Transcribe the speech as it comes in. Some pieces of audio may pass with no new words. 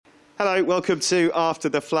Hello, welcome to After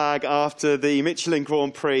the Flag, after the Michelin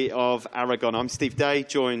Grand Prix of Aragon. I'm Steve Day,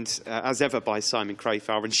 joined as ever by Simon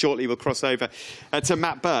Crafar, and shortly we'll cross over to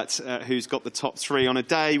Matt Burt, who's got the top three on a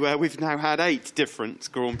day where we've now had 8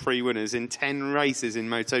 different Grand Prix winners in 10 races in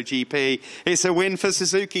MotoGP. It's a win for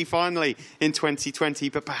Suzuki finally in 2020,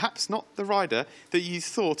 but perhaps not the rider that you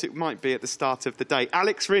thought it might be at the start of the day.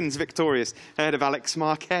 Alex Rins victorious ahead of Alex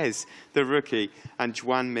Marquez, the rookie, and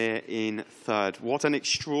Joan Mir in third. What an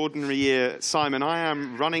extraordinary year. Simon, I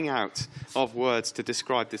am running out of words to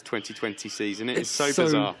describe this 2020 season. It's so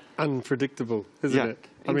bizarre. Unpredictable, isn't it?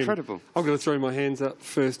 Incredible. I've got to throw my hands up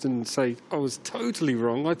first and say I was totally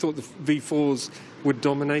wrong. I thought the V4s would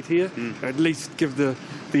dominate here, at least give the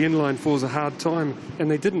inline 4s a hard time, and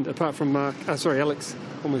they didn't, apart from Alex,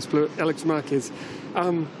 almost blew it, Alex Marquez.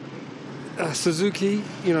 Suzuki,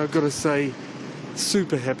 I've got to say,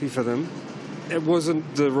 super happy for them. It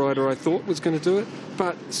wasn't the rider I thought was going to do it,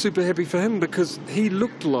 but super happy for him because he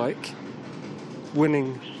looked like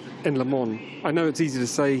winning in Le Mans. I know it's easy to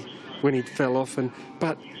say when he fell off,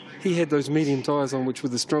 but he had those medium tyres on, which were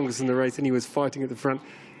the strongest in the race, and he was fighting at the front.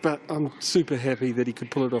 But I'm super happy that he could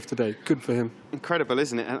pull it off today. Good for him. Incredible,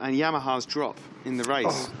 isn't it? And Yamaha's drop in the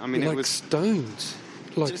race. It was stones.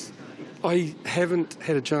 I haven't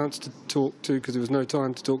had a chance to talk to, because there was no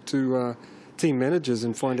time to talk to team managers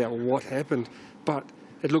and find out what happened. But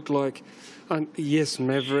it looked like, yes,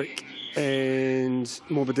 Maverick and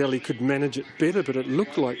Morbidelli could manage it better, but it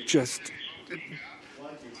looked like just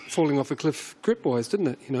falling off a cliff grip-wise, didn't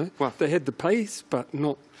it? Well, they had the pace, but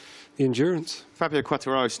not the endurance. Fabio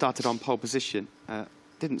Quartararo started on pole position,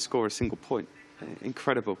 didn't score a single point.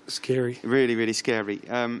 Incredible. Scary. Really, really scary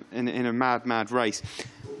in a mad race.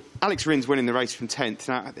 Alex Rins winning the race from 10th.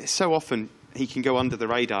 Now, so often he can go under the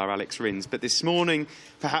radar, Alex Rins, but this morning,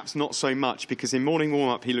 perhaps not so much, because in morning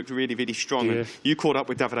warm-up, he looked really, really strong. Yeah. And you caught up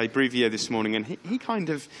with Davide Brivio this morning, and he kind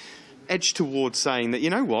of edged towards saying that, you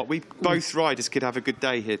know what, both riders could have a good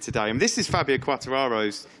day here today. And this is Fabio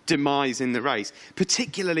Quartararo's demise in the race,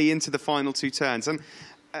 particularly into the final 2 turns. And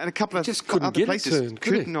a couple of other places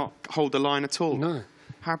could not hold the line at all. No.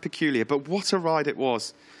 How peculiar. But what a ride it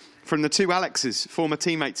was from the 2 Alexes, former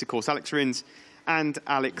teammates, of course, Alex Rins and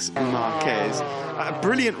Alex Marquez. A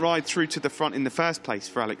brilliant ride through to the front in the first place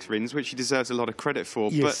for Alex Rins, which he deserves a lot of credit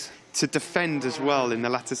for. Yes. But to defend as well in the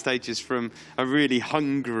latter stages from a really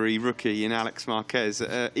hungry rookie in Alex Marquez,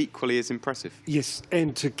 equally as impressive. Yes,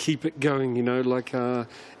 and to keep it going,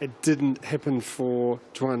 it didn't happen for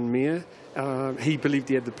Joan Mir. He believed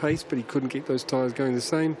he had the pace, but he couldn't keep those tyres going the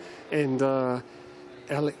same. And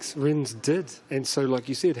Alex Rins did. And so, like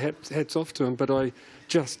you said, hats off to him. But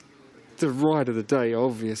the ride of the day,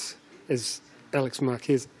 obvious, is Alex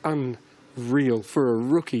Marquez. Unreal for a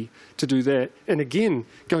rookie to do that. And again,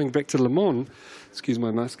 going back to Le Mans, excuse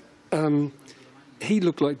my mask, he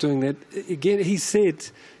looked like doing that again. He said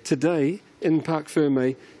today in Parc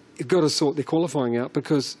Ferme, you've got to sort their qualifying out,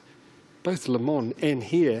 because both Le Mans and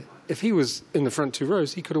here, if he was in the front 2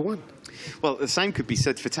 rows, he could have won. Well, the same could be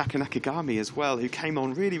said for Taka Nakagami as well, who came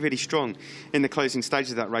on really, really strong in the closing stage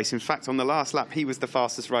of that race. In fact, on the last lap, he was the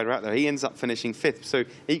fastest rider out there. He ends up finishing 5th. So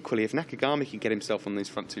equally, if Nakagami can get himself on these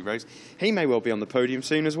front 2 rows, he may well be on the podium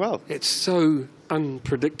soon as well. It's so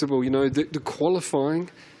unpredictable. The qualifying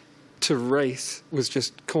to race was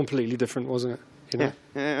just completely different, wasn't it?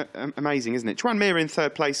 Yeah, amazing, isn't it? Joan Mir in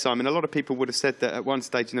 3rd place, Simon. A lot of people would have said that at one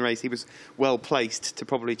stage in the race he was well placed to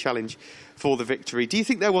probably challenge for the victory. Do you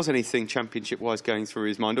think there was anything championship-wise going through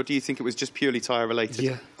his mind, or do you think it was just purely tyre-related?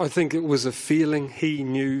 Yeah, I think it was a feeling. He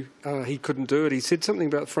knew he couldn't do it. He said something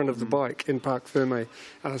about the front of the bike in Parc Ferme.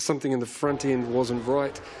 Something in the front end wasn't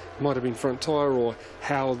right. Might have been front tyre, or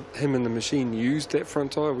how him and the machine used that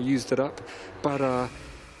front tyre, or used it up. But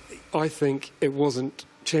I think it wasn't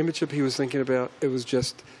championship he was thinking about. It was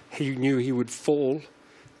just he knew he would fall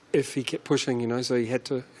if he kept pushing, so he had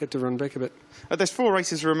to run back a bit. There's 4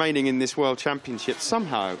 races remaining in this World Championship.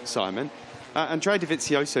 Somehow, Simon, Andrea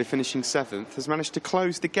Dovizioso, finishing 7th, has managed to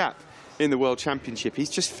close the gap in the World Championship.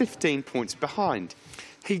 He's just 15 points behind.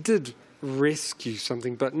 He did rescue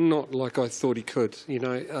something, but not like I thought he could,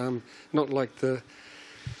 not like the...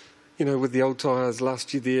 with the old tyres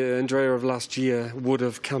last year, the Andrea of last year would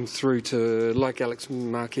have come through to, like Alex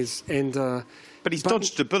Marquez. But he's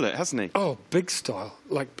dodged a bullet, hasn't he? Oh, big style.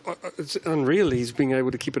 It's unreal he's being able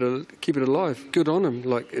to keep it alive. Good on him.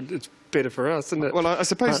 It's better for us, isn't it? Well, I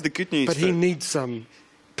suppose the good news... But he needs some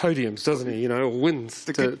podiums, doesn't he, or wins.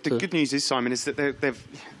 The good news is, Simon, is that they've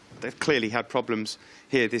they've clearly had problems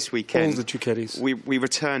here this weekend. All the Ducatis. We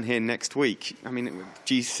return here next week. I mean,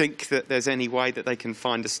 do you think that there's any way that they can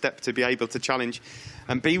find a step to be able to challenge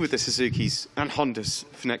and be with the Suzukis and Hondas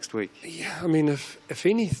for next week? Yeah, I mean, if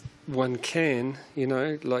anyone can, you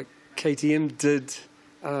know, like KTM did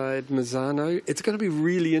at Misano, it's going to be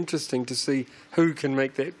really interesting to see who can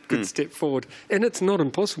make that good step forward. And it's not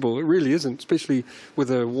impossible, it really isn't, especially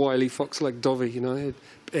with a wily fox like Dovi, you know,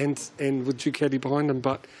 and with Ducati behind him.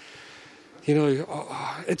 But, you know,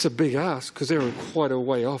 it's a big ask because they're quite a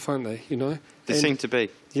way off, aren't they, you know? They seem to be.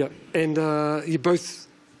 Yeah, and you both,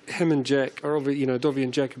 him and Jack, are you know, Dovi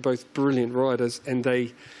and Jack are both brilliant riders, and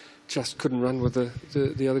they just couldn't run with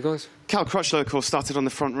the other guys. Cal Crutchlow, of course, started on the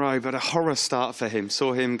front row, but a horror start for him.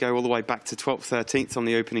 Saw him go all the way back to 12th, 13th on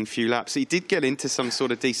the opening few laps. He did get into some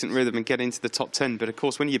sort of decent rhythm and get into the top 10, but of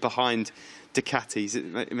course, when you're behind Ducatis,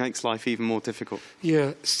 it makes life even more difficult.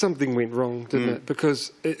 Yeah, something went wrong, didn't it?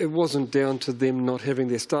 Because it wasn't down to them not having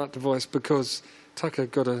their start device, because Tucker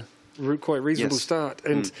got a quite reasonable start.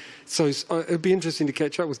 And so it'd be interesting to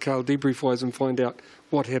catch up with Carl debrief-wise and find out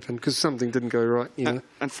what happened, because something didn't go right, you know.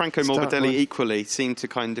 And Franco Morbidelli equally seemed to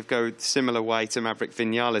kind of go similar way to Maverick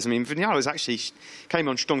Vinales. I mean, Vinales actually came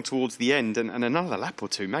on strong towards the end, and another lap or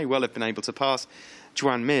two may well have been able to pass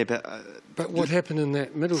Joan Mir, but what happened in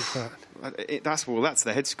that middle part? That's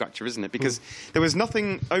the head scratcher, isn't it? Because there was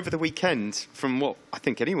nothing over the weekend, from what I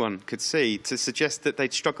think anyone could see, to suggest that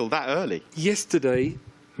they'd struggle that early. Yesterday,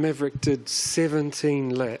 Maverick did 17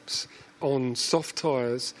 laps on soft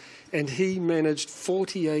tyres, and he managed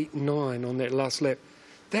 48.9 on that last lap.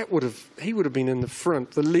 He would have been in the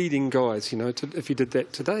front, the leading guys, you know, if he did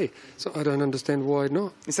that today. So I don't understand why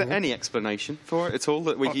not. Is there any explanation for it at all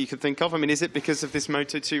that you could think of? I mean, is it because of this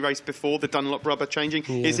Moto2 race before, the Dunlop rubber changing?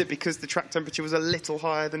 Yeah. Is it because the track temperature was a little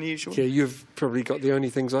higher than usual? Yeah, you've probably got the only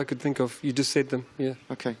things I could think of. You just said them, yeah.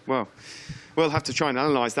 OK, well, we'll have to try and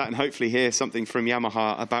analyse that and hopefully hear something from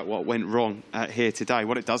Yamaha about what went wrong here today.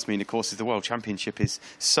 What it does mean, of course, is the World Championship is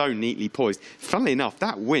so neatly poised. Funnily enough,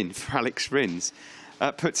 that win for Alex Rins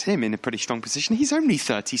puts him in a pretty strong position. He's only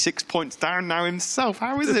 36 points down now himself.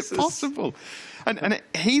 How is it possible? And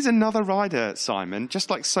he's another rider, Simon, just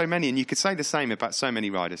like so many, and you could say the same about so many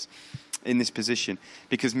riders in this position,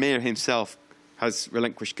 because Mir himself has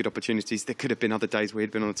relinquished good opportunities. There could have been other days where he'd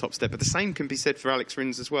been on the top step, but the same can be said for Alex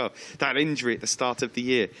Rins as well. That injury at the start of the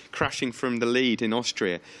year, crashing from the lead in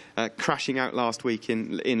Austria, crashing out last week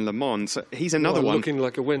in Le Mans. So he's another one. Looking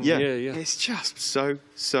like a win. Yeah. It's just so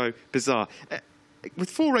bizarre.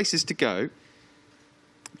 With 4 races to go,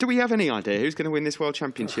 do we have any idea who's going to win this World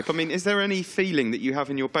Championship? I mean, is there any feeling that you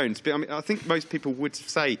have in your bones? I mean, I think most people would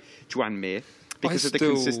say Joan Mir because of the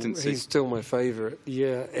consistency. He's still my favourite,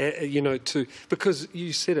 yeah. You know, because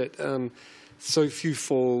you said it, so few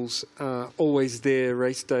falls, always there,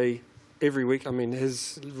 race day, every week. I mean,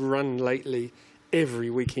 his run lately,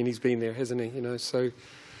 every weekend he's been there, hasn't he? You know, so...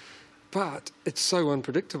 But it's so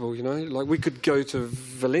unpredictable, you know. Like, we could go to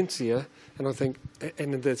Valencia, and I think,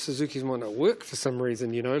 and the Suzukis might not work for some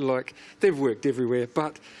reason, you know. Like, they've worked everywhere,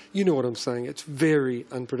 but you know what I'm saying. It's very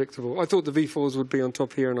unpredictable. I thought the V4s would be on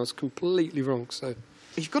top here, and I was completely wrong. So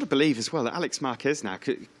you've got to believe as well that Alex Marquez now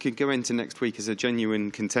could go into next week as a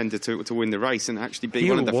genuine contender to win the race and actually be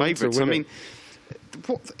one of the favourites. I mean,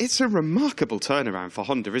 it's a remarkable turnaround for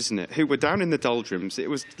Honda, isn't it? Who were down in the doldrums. It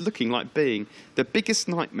was looking like being the biggest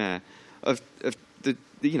nightmare of the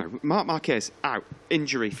you know, Marc Marquez out,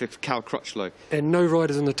 injury for Cal Crutchlow. And no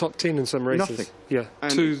riders in the top 10 in some races. Nothing. Yeah,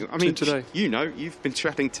 and, two today. You know, you've been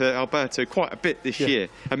chatting to Alberto quite a bit this year,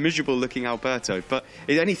 a miserable-looking Alberto, but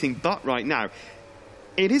anything but right now.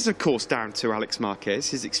 It is, of course, down to Alex Marquez,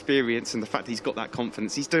 his experience and the fact that he's got that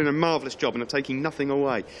confidence. He's doing a marvellous job, and I'm taking nothing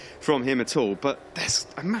away from him at all. But there's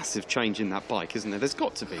a massive change in that bike, isn't there? There's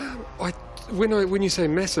got to be. When you say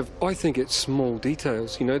massive, I think it's small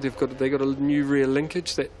details. You know, they got a new rear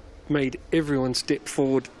linkage that made everyone step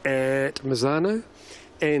forward at Misano,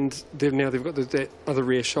 and they've got that other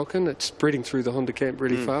rear shock in. It's spreading through the Honda camp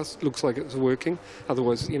really fast. Looks like it's working.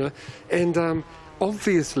 Otherwise, you know, and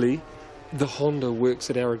obviously the Honda works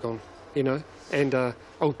at Aragon, you know, and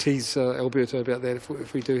I'll tease Alberto about that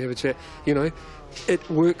if we do have a chat. You know, it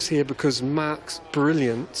works here because Mark's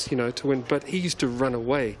brilliance, you know, to win, but he used to run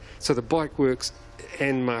away, so the bike works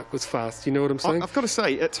and Mark was fast. You know what I'm saying? I've got to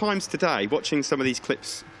say, at times today, watching some of these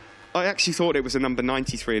clips, I actually thought it was a number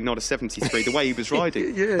 93 and not a 73, the way he was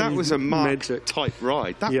riding. That was a Mark-type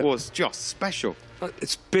ride. That was just special.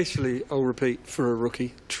 Especially, I'll repeat, for a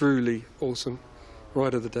rookie, truly awesome.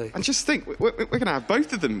 Ride of the day. And just think, we're going to have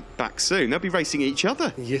both of them back soon. They'll be racing each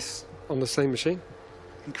other. Yes, on the same machine.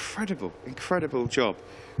 Incredible job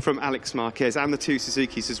from Alex Marquez and the two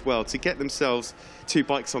Suzukis as well to get themselves two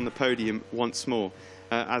bikes on the podium once more,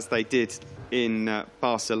 as they did in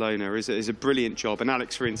Barcelona. Is a brilliant job. And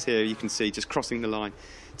Alex Rins here, you can see, just crossing the line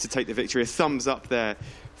to take the victory. A thumbs up there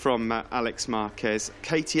from Alex Marquez.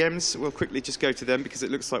 KTMs, we'll quickly just go to them because it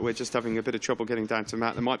looks like we're just having a bit of trouble getting down to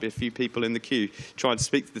Matt. There might be a few people in the queue trying to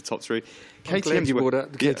speak to the top three.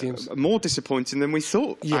 KTMs were more disappointing than we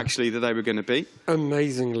thought, actually, that they were going to be.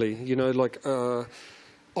 Amazingly. You know, like, I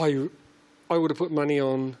would have put money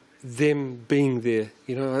on them being there.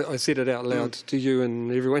 You know, I said it out loud to you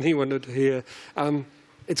and everyone he wanted to hear.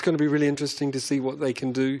 It's going to be really interesting to see what they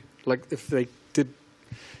can do. Like,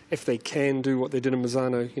 if they can do what they did in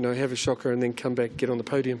Misano, you know, have a shocker and then come back, get on the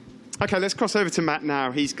podium. OK, let's cross over to Matt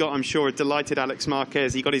now. He's got, I'm sure, a delighted Alex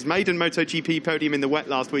Marquez. He got his maiden MotoGP podium in the wet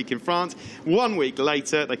last week in France. 1 week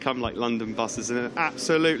later, they come like London buses, and an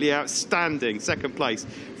absolutely outstanding second place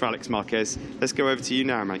for Alex Marquez. Let's go over to you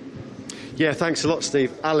now, mate. Yeah, thanks a lot,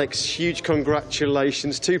 Steve. Alex, huge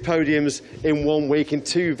congratulations. 2 podiums in 1 week in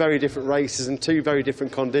 2 very different races and 2 very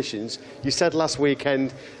different conditions. You said last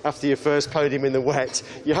weekend, after your first podium in the wet,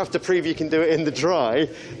 you have to prove you can do it in the dry,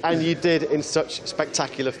 and you did in such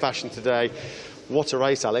spectacular fashion today. What a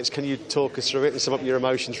race, Alex. Can you talk us through it and sum up your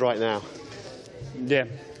emotions right now? Yeah,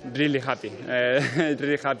 really happy.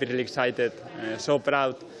 Really happy, really excited. So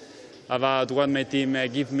proud about what my team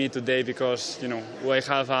gave me today because, you know, I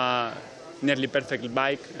have a nearly perfect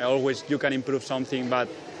bike. Always you can improve something, but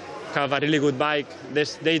have a really good bike.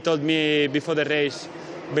 They told me before the race,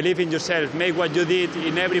 believe in yourself, make what you did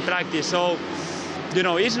in every practice. So, you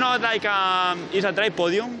know, it's not like it's a dry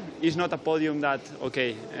podium. It's not a podium that,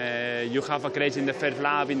 okay, you have a crash in the first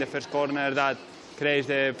lap, in the first corner that creates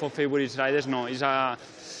the 4 favorite riders. No, it's a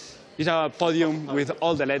podium with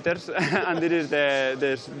all the letters, and this is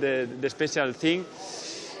the special thing.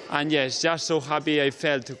 And yes, just so happy. I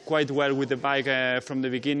felt quite well with the bike from the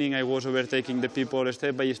beginning. I was overtaking the people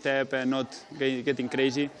step by step and not getting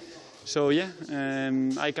crazy. So yeah,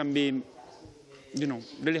 I can be, you know,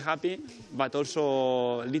 really happy, but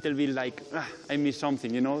also a little bit like I missed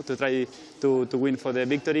something, you know, to try to win for the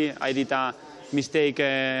victory. I did a mistake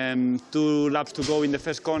 2 laps to go in the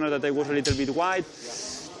first corner that I was a little bit wide.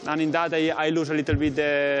 And in that, I lose a little bit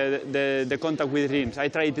the contact with Rins. I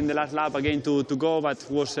tried in the last lap again to go, but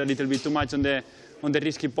was a little bit too much on the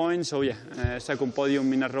risky point. So yeah, second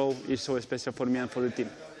podium in a row is so special for me and for the team.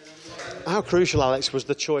 How crucial, Alex, was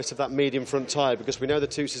the choice of that medium front tyre? Because we know the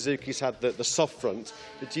 2 Suzukis had the soft front.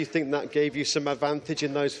 Do you think that gave you some advantage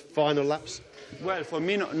in those final laps? Well, for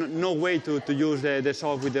me, no way to use the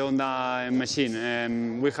soft with the Honda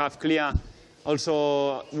machine. We have clear.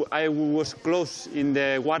 Also, I was close in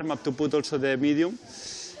the warm-up to put also the medium.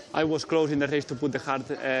 I was close in the race to put the hard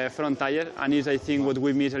front tire, and is I think what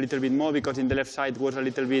we missed a little bit more because in the left side was a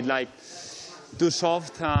little bit like too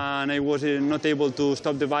soft, and I was not able to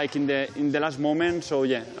stop the bike in the last moment. So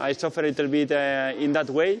yeah, I suffered a little bit in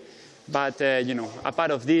that way. But you know,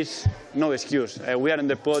 apart of this, no excuse. We are on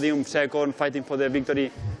the podium, second, fighting for the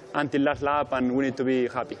victory until last lap, and we need to be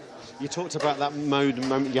happy. You talked about that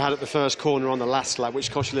moment you had at the first corner on the last lap, which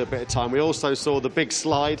cost you a little bit of time. We also saw the big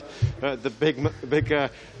slide, the big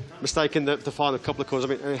mistake in the final couple of corners.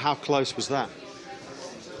 I mean, how close was that?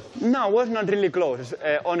 No, it was not really close,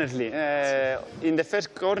 honestly. In the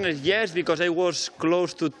first corner, yes, because I was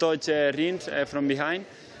close to touch Rins from behind.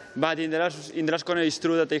 But in the last corner, it's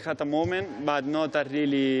true that I had a moment, but not a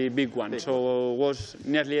really big one. So it was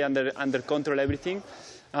nearly under control, everything.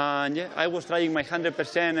 And yeah, I was trying my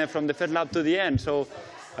 100% from the first lap to the end. So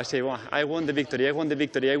I say, well, I won the victory. I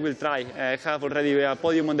will try. I have already a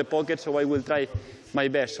podium on the pocket, so I will try my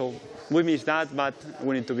best. So we missed that, but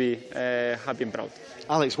we need to be happy and proud.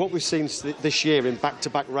 Alex, what we've seen this year in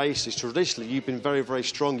back-to-back races, traditionally you've been very, very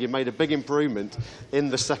strong. You made a big improvement in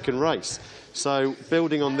the second race. So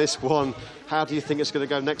building on this one, how do you think it's going to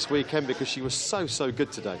go next weekend? Because she was so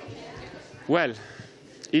good today. Well,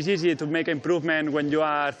 it's easy to make improvement when you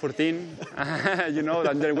are 14, you know,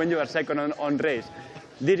 than when you are second on race.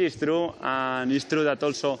 This is true, and it's true that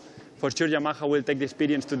also for sure Yamaha will take the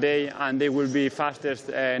experience today and they will be fastest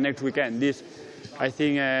next weekend. This, I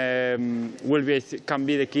think, can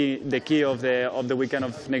be the key of the weekend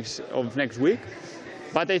of next week.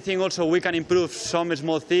 But I think also we can improve some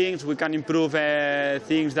small things. We can improve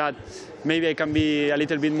things that maybe I can be a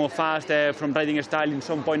little bit more fast from riding style in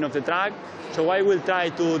some point of the track. So I will try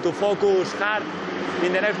to focus hard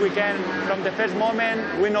in the next weekend. From the first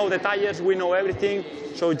moment, we know the tires, we know everything.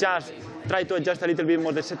 So just try to adjust a little bit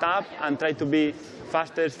more the setup and try to be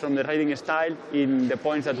fastest from the riding style in the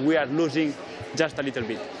points that we are losing just a little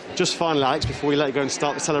bit. Just finally, Alex, before we let you go and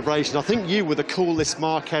start the celebration, I think you were the coolest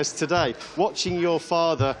Marquez today. Watching your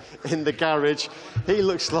father in the garage, he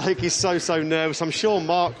looks like he's so nervous. I'm sure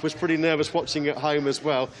Mark was pretty nervous watching at home as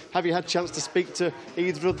well. Have you had a chance to speak to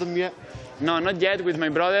either of them yet? No, not yet. With my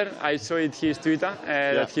brother, I saw it his Twitter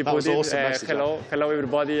that he put awesome hello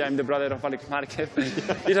everybody. I'm the brother of Alex Marquez.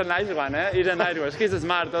 He's a nice one, eh? He's a nice one. He's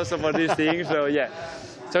smart also for these things. So yeah,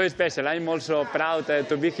 so it's special. I'm also proud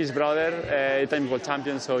to be his brother, time world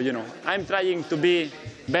champion. So you know, I'm trying to be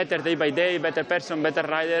better day by day, better person, better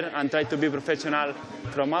rider, and try to be professional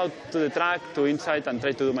from out to the track to inside and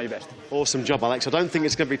try to do my best. Awesome job, Alex. I don't think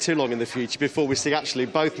it's going to be too long in the future before we see actually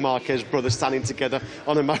both Marquez brothers standing together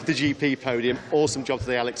on a MotoGP podium. Awesome job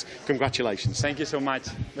today, Alex. Congratulations. Thank you so much.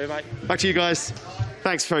 Bye-bye. Back to you guys.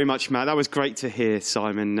 Thanks very much, Matt. That was great to hear,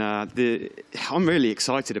 Simon. I'm really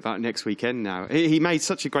excited about next weekend now. He made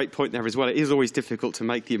such a great point there as well. It is always difficult to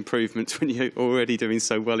make the improvements when you're already doing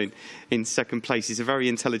so well in second place. He's a very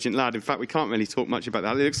intelligent lad. In fact, we can't really talk much about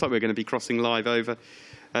that. It looks like we're going to be crossing live over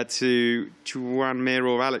to Joan Mir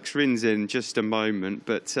or Alex Rins in just a moment.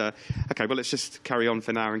 But, OK, well, let's just carry on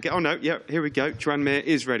for now and get... Oh, no, yeah, here we go. Joan Mir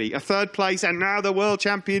is ready. A third place and now the World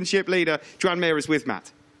Championship leader. Joan Mir is with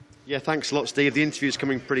Matt. Yeah, thanks a lot, Steve. The interview's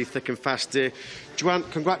coming pretty thick and fast here. Joan,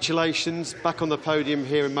 congratulations. Back on the podium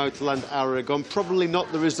here in Motorland Aragon. Probably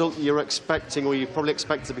not the result you're expecting, or you probably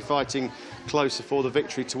expect to be fighting closer for the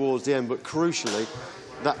victory towards the end, but crucially,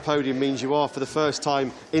 that podium means you are, for the first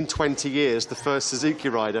time in 20 years, the first Suzuki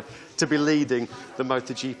rider to be leading the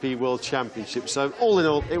MotoGP World Championship. So, all in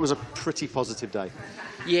all, it was a pretty positive day.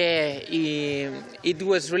 Yeah, it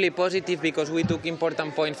was really positive because we took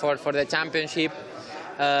important points for the championship.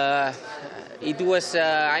 It was.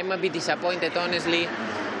 I'm a bit disappointed, honestly,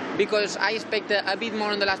 because I expected a bit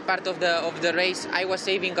more on the last part of the race. I was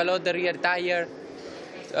saving a lot the rear tire,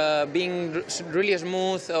 being really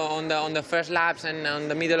smooth on the first laps and on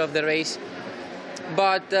the middle of the race.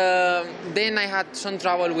 But then I had some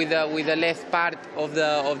trouble with the left part of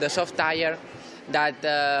the soft tire.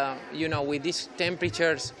 That you know, with these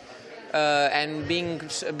temperatures. And being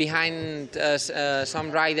behind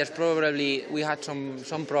some riders, probably we had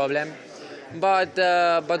some problem. But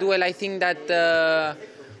well, I think that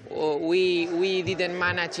we didn't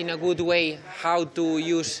manage in a good way how to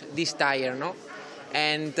use this tire, no?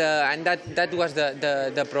 And that was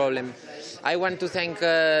the problem. I want to thank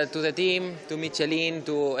to the team, to Michelin,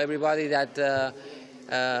 to everybody that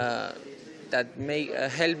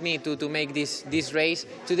helped me to make this race.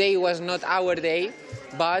 Today was not our day,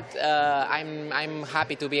 but I'm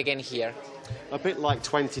happy to be again here. A bit like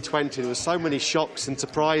 2020, there were so many shocks and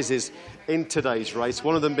surprises in today's race,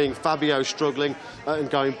 one of them being Fabio struggling and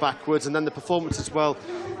going backwards, and then the performance as well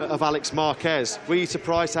of Alex Marquez. Were you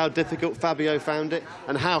surprised how difficult Fabio found it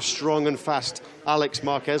and how strong and fast Alex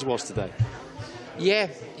Marquez was today? Yeah,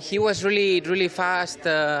 he was really fast.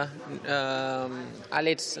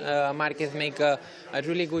 Alex Marquez make a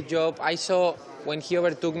really good job. I saw when he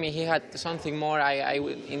overtook me, he had something more.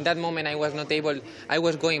 In that moment, I was not able. I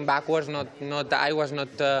was going backwards. I was not.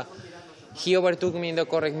 He overtook me in the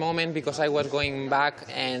correct moment because I was going back,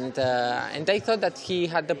 and I thought that he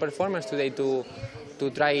had the performance today to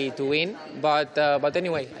try to win. But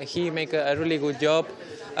anyway, he make a really good job.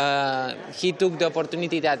 He took the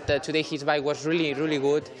opportunity that today his bike was really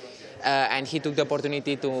good, and he took the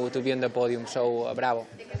opportunity to be on the podium. So bravo.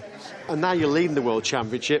 And now you're leading the World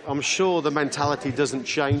Championship. I'm sure the mentality doesn't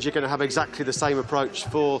change. You're going to have exactly the same approach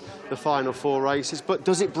for the final four races. But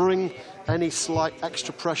does it bring any slight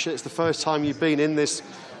extra pressure? It's the first time you've been in this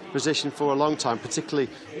position for a long time, particularly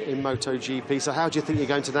in MotoGP. So how do you think you're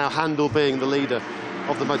going to now handle being the leader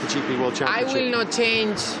of the MotoGP World Championship? I will not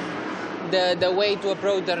change the way to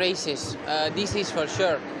approach the races. This is for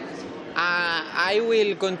sure. I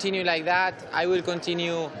will continue like that. I will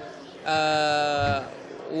continue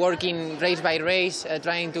working race by race,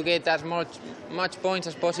 trying to get as much points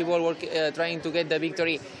as possible, trying to get the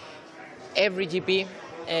victory every GP.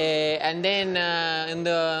 And then in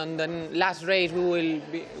the last race, we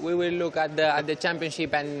will look at the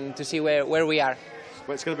championship and to see where we are.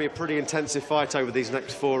 Well, it's going to be a pretty intensive fight over these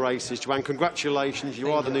next four races. Joan, congratulations.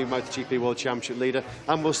 You are the new MotoGP World Championship leader.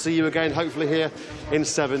 And we'll see you again, hopefully, here in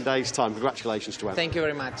 7 days' time. Congratulations, Joan. Thank you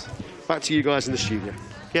very much. Back to you guys in the studio.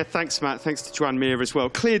 Yeah, thanks, Matt. Thanks to Joan Mir as well.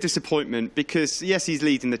 Clear disappointment because, yes, he's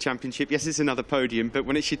leading the championship. Yes, it's another podium. But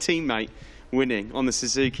when it's your teammate winning on the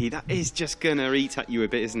Suzuki, that is just going to eat at you a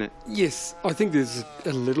bit, isn't it? Yes, I think there's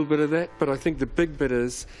a little bit of that, but I think the big bit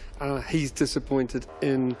is he's disappointed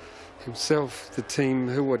in himself, the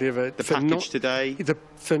team, whatever. The package today.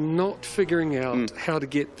 For not figuring out how to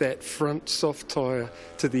get that front soft tyre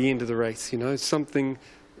to the end of the race, something,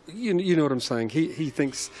 you know what I'm saying. He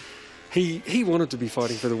thinks he wanted to be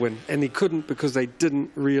fighting for the win, and he couldn't because they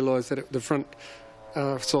didn't realise that the front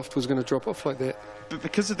soft was going to drop off like that. But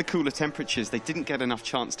because of the cooler temperatures, they didn't get enough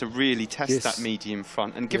chance to really test that medium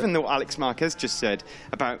front. And given what Alex Marquez just said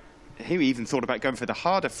about he even thought about going for the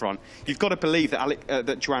harder front, you've got to believe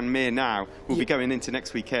that Joan Mir now will be going into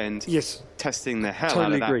next weekend testing the hell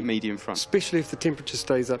out of that medium front. Especially if the temperature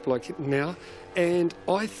stays up like now. And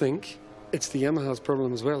I think it's the Yamaha's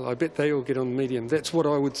problem as well. I bet they all get on the medium. That's what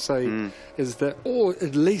I would say is that, or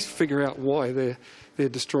at least figure out why they're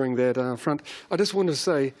destroying that front. I just want to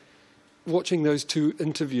say, watching those two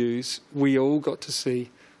interviews, we all got to see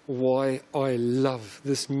why I love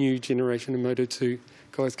this new generation of Moto2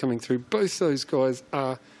 guys coming through. Both those guys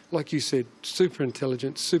are, like you said, super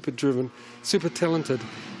intelligent, super driven, super talented,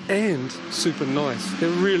 and super nice. They're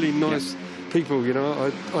really nice people,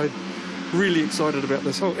 I'm really excited about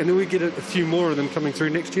this whole, and then we get a few more of them coming through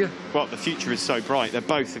next year. Well, the future is so bright. They're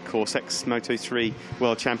both, of course, ex-Moto3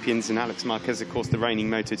 world champions, and Alex Marquez, of course, the reigning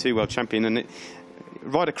Moto2 world champion. And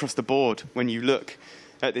right across the board, when you look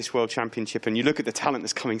at this World Championship and you look at the talent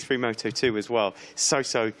that's coming through Moto2 as well,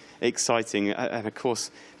 so exciting. And of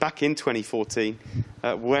course, back in 2014,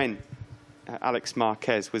 when Alex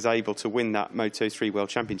Marquez was able to win that Moto3 World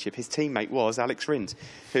Championship, his teammate was Alex Rins,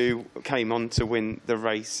 who came on to win the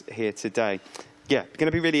race here today. Yeah, going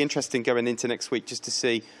to be really interesting going into next week just to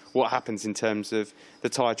see what happens in terms of the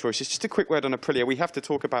tyre choices. Just a quick word on Aprilia. We have to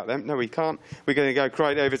talk about them. No, we can't. We're going to go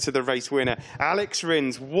right over to the race winner, Alex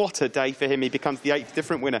Rins. What a day for him. He becomes the 8th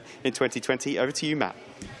different winner in 2020. Over to you, Matt.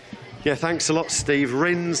 Yeah, thanks a lot, Steve.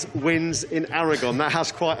 Rins wins in Aragon. That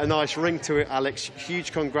has quite a nice ring to it, Alex.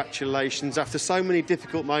 Huge congratulations. After so many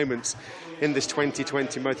difficult moments in this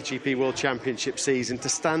 2020 MotoGP World Championship season, to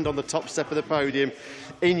stand on the top step of the podium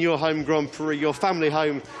in your home Grand Prix, your family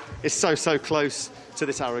home is so close to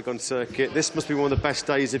this Aragon circuit. This must be one of the best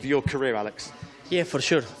days of your career, Alex. Yeah, for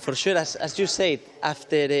sure. As you said,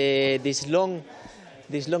 after this long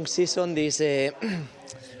season,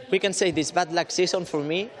 we can say this bad luck season for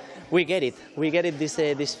me, we get it. We get it.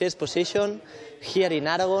 This first position here in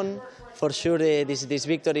Aragon. For sure, this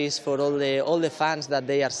victory is for all the fans that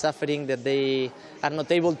they are suffering, that they are not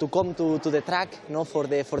able to come to the track, for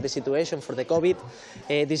the situation, for the COVID.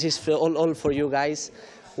 This is all for you guys.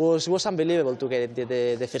 Was unbelievable to get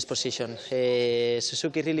the first position.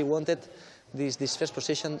 Suzuki really wanted this first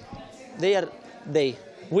position. We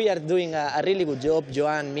are doing a really good job.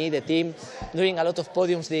 Joan, me, the team, doing a lot of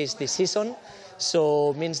podiums this season.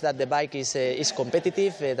 So means that the bike is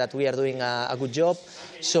competitive, that we are doing a good job.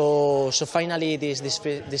 So finally this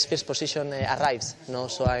first position arrives.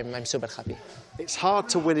 So I'm super happy. It's hard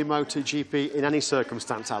to win in MotoGP in any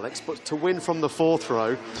circumstance, Alex, but to win from the 4th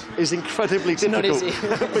row is incredibly difficult. Not easy.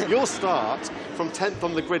 But your start from 10th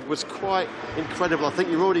on the grid was quite incredible. I think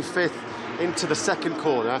you're already 5th into the second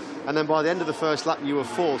corner, and then by the end of the first lap you were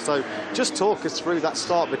 4th. So just talk us through that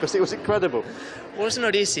start, because it was incredible. It was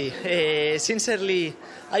not easy. Sincerely,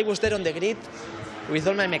 I was there on the grid with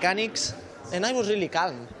all my mechanics, and I was really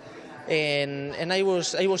calm. And I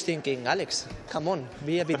was thinking, Alex, come on,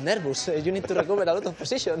 be a bit nervous. You need to recover a lot of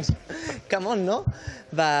positions. Come on, no?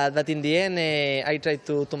 But in the end, I tried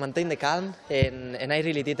to maintain the calm, and I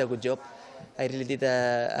really did a good job. I really did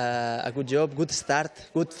a good job, good start,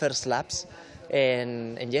 good first laps,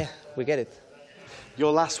 and yeah, we get it.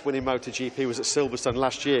 Your last win in MotoGP was at Silverstone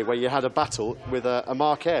last year, where you had a battle with a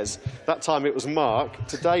Marquez. That time it was Mark.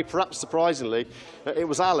 Today, perhaps surprisingly, it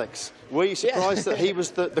was Alex. Were you surprised that he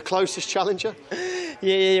was the closest challenger?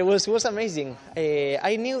 Yeah, it was amazing.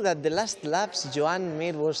 I knew that the last laps, Joan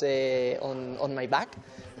Mir was on my back,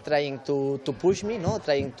 trying to push me,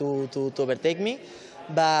 trying to overtake me.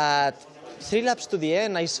 But 3 laps to the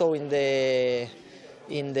end, I saw in the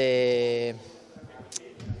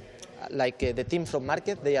team from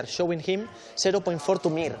Marquez, they are showing him 0.4 to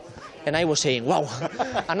Mir. And I was saying, wow,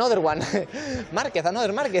 another one.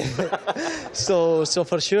 another Marquez. So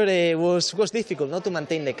for sure it was difficult not to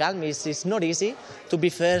maintain the calm. It's not easy to be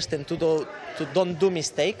first and to don't do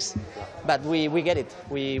mistakes, but we get it.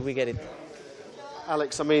 We get it.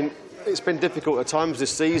 Alex, I mean, it's been difficult at times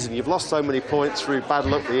this season. You've lost so many points through bad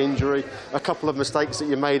luck, the injury, a couple of mistakes that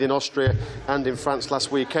you made in Austria and in France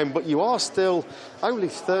last weekend, but you are still only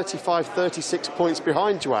 35, 36 points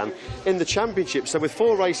behind Joan in the championship. So with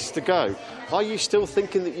 4 races to go, are you still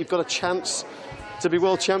thinking that you've got a chance to be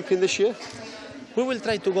world champion this year? We will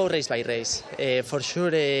try to go race by race. For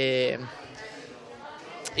sure,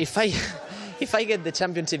 if I get the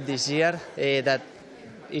championship this year, that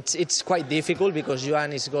it's quite difficult because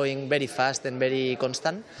Joan is going very fast and very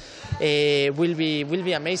constant. Will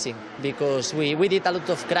be amazing because we did a lot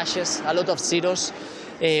of crashes, a lot of zeros.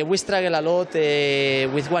 We struggle a lot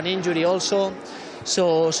with one injury also.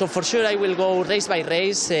 So for sure I will go race by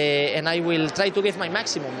race and I will try to give my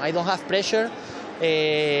maximum. I don't have pressure.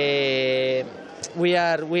 We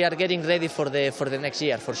are getting ready for the next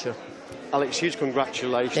year for sure. Alex, huge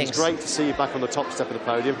congratulations. Thanks. Great to see you back on the top step of the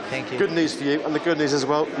podium. Thank you. Good news for you, and the good news as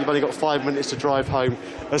well, you've only got 5 minutes to drive home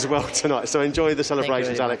as well tonight. So enjoy the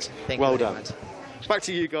celebrations, Alex. Well done. Back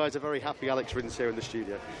to you guys. A very happy Alex Rins here in the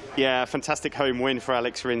studio. Yeah, fantastic home win for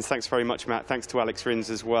Alex Rins. Thanks very much, Matt. Thanks to Alex Rins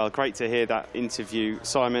as well. Great to hear that interview.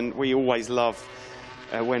 Simon, we always love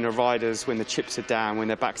when the chips are down, when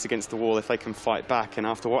their back's against the wall, if they can fight back. And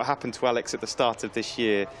after what happened to Alex at the start of this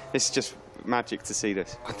year, it's just magic to see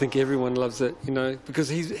this. I think everyone loves it, you know, because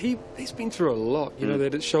he's been through a lot, you know,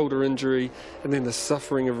 that shoulder injury and then the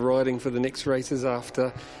suffering of riding for the next races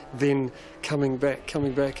after, then coming back.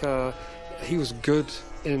 He was good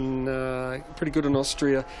pretty good in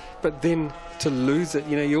Austria, but then to lose it,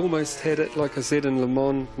 you know, you almost had it, like I said, in Le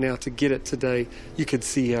Mans. Now to get it today, you could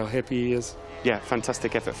see how happy he is. Yeah,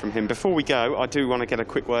 fantastic effort from him. Before we go, I do want to get a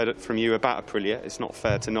quick word from you about Aprilia. It's not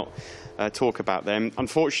fair to not talk about them.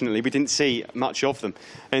 Unfortunately, we didn't see much of them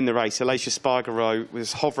in the race. Aleix Espargaro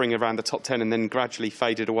was hovering around the top 10 and then gradually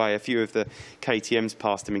faded away. A few of the KTMs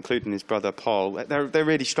passed him, including his brother Paul. They're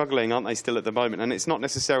really struggling, aren't they, still at the moment? And it's not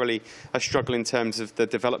necessarily a struggle in terms of the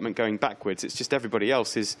development going backwards. It's just everybody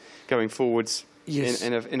else is going forwards. Yes.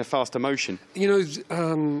 In a faster motion. You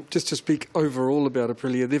know, just to speak overall about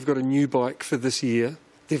Aprilia, they've got a new bike for this year.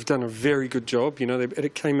 They've done a very good job. You know,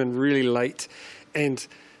 it came in really late. And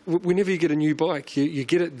whenever you get a new bike, you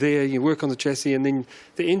get it there, you work on the chassis, and then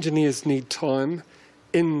the engineers need time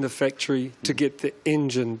in the factory to get the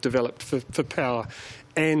engine developed for power.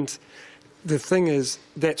 And the thing is,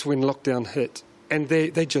 that's when lockdown hit. And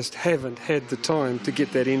they just haven't had the time to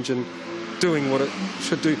get that engine doing what it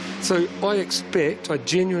should do. So I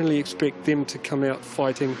genuinely expect them to come out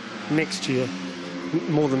fighting next year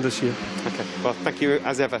more than this year. Okay, well, thank you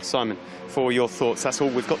as ever, Simon, for your thoughts. That's all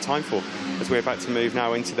we've got time for as we're about to move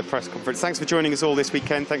now into the press conference. Thanks for joining us all this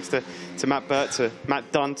weekend. Thanks to Matt Burt, to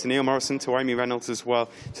Matt Dunn, to Neil Morrison, to Amy Reynolds as well,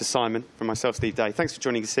 to Simon, from myself, Steve Day. Thanks for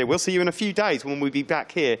joining us here. We'll see you in a few days when we'll be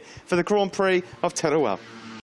back here for the Grand Prix of Teruel.